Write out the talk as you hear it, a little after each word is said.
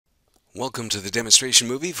Welcome to the demonstration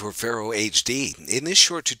movie for FARO HD. In this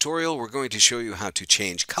short tutorial, we're going to show you how to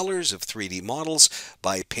change colors of 3D models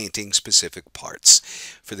by painting specific parts.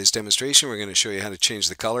 For this demonstration, we're going to show you how to change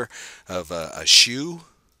the color of a shoe,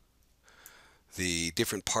 the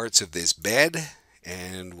different parts of this bed,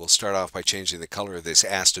 and we'll start off by changing the color of this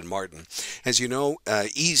Aston Martin. As you know,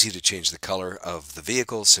 easy to change the color of the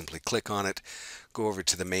vehicle. Simply click on it, go over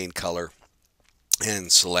to the main color,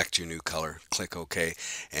 and select your new color. Click OK,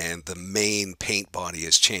 and the main paint body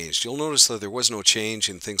has changed. You'll notice that there was no change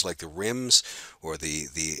in things like the rims or the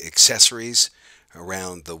accessories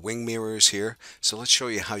around the wing mirrors here. So let's show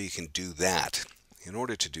you how you can do that. In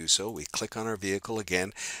order to do so, we click on our vehicle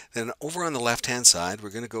again. Then over on the left hand side,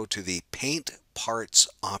 we're going to go to the Paint Parts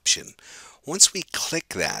option. Once we click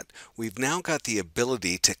that, we've now got the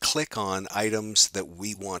ability to click on items that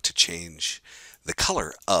we want to change the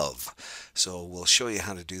color of. So we'll show you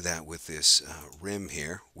how to do that with this rim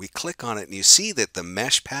here. We click on it and you see that the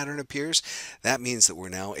mesh pattern appears. That means that we're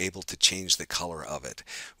now able to change the color of it.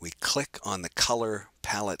 We click on the color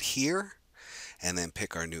palette here and then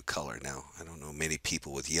pick our new color. Now, I don't know many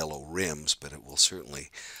people with yellow rims, but it will certainly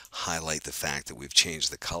highlight the fact that we've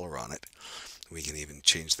changed the color on it. We can even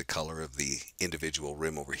change the color of the individual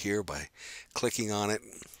rim over here by clicking on it,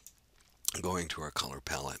 going to our color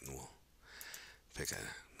palette, and we'll pick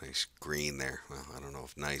a nice green there. Well, I don't know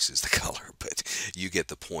if nice is the color, but you get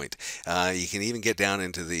the point. You can even get down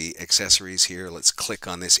into the accessories here. Let's click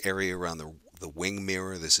on this area around the wing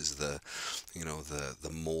mirror. This is the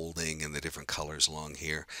molding and the different colors along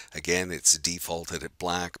here. Again, it's defaulted at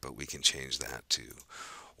black, but we can change that to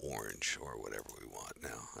orange or whatever we want.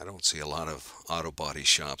 Now, I don't see a lot of auto body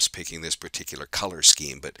shops picking this particular color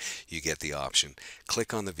scheme, but you get the option.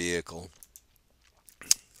 Click on the vehicle,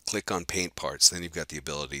 click on paint parts, then you've got the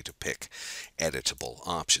ability to pick editable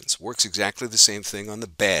options. Works exactly the same thing on the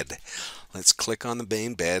bed. Let's click on the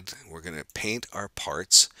main bed. We're going to paint our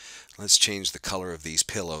parts. Let's change the color of these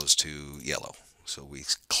pillows to yellow. So we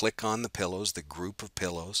click on the pillows, the group of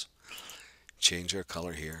pillows, change our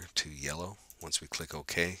color here to yellow. Once we click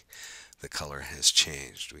OK, the color has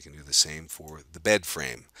changed. We can do the same for the bed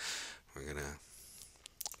frame. We're going to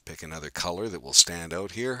pick another color that will stand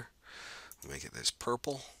out here. We'll make it this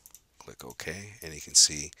purple. Click OK, and you can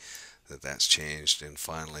see that that's changed. And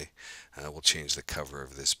finally, we'll change the cover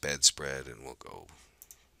of this bedspread, and we'll go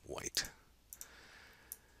white.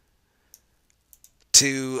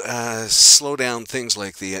 To slow down things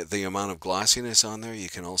like the amount of glossiness on there, you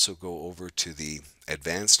can also go over to the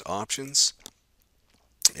advanced options.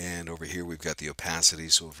 And over here we've got the opacity,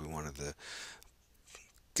 so if we wanted the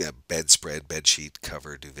bedspread, bedsheet,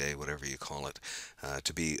 cover, duvet, whatever you call it,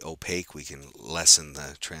 to be opaque, we can lessen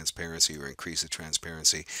the transparency or increase the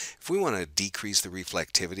transparency. If we want to decrease the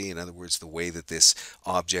reflectivity, in other words, the way that this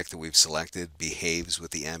object that we've selected behaves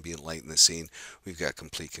with the ambient light in the scene, we've got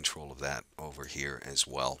complete control of that over here as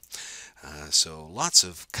well. So lots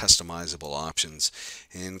of customizable options,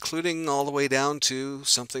 including all the way down to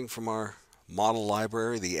something from our model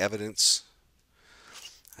library, the evidence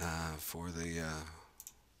for the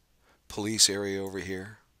police area over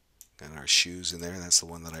here. Got our shoes in there. That's the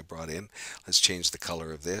one that I brought in. Let's change the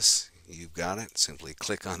color of this. You've got it. Simply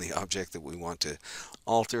click on the object that we want to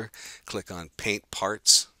alter. Click on Paint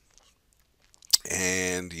Parts.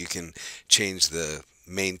 And you can change the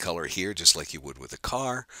main color here just like you would with a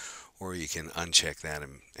car. Or you can uncheck that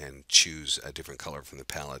and choose a different color from the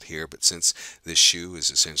palette here. But since this shoe is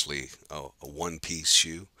essentially a one-piece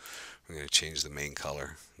shoe, we're going to change the main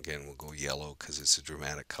color. Again, we'll go yellow because it's a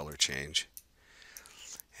dramatic color change.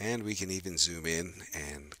 And we can even zoom in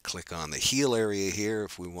and click on the heel area here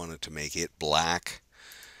if we wanted to make it black.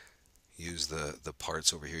 Use the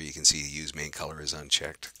parts over here. You can see use main color is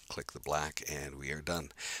unchecked. Click the black and we are done.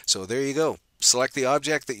 So there you go. Select the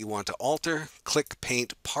object that you want to alter, click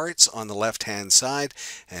Paint Parts on the left hand side,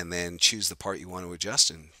 and then choose the part you want to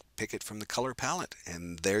adjust and pick it from the color palette.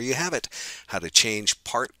 And there you have it, how to change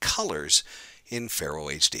part colors in FARO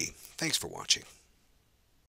HD. Thanks for watching.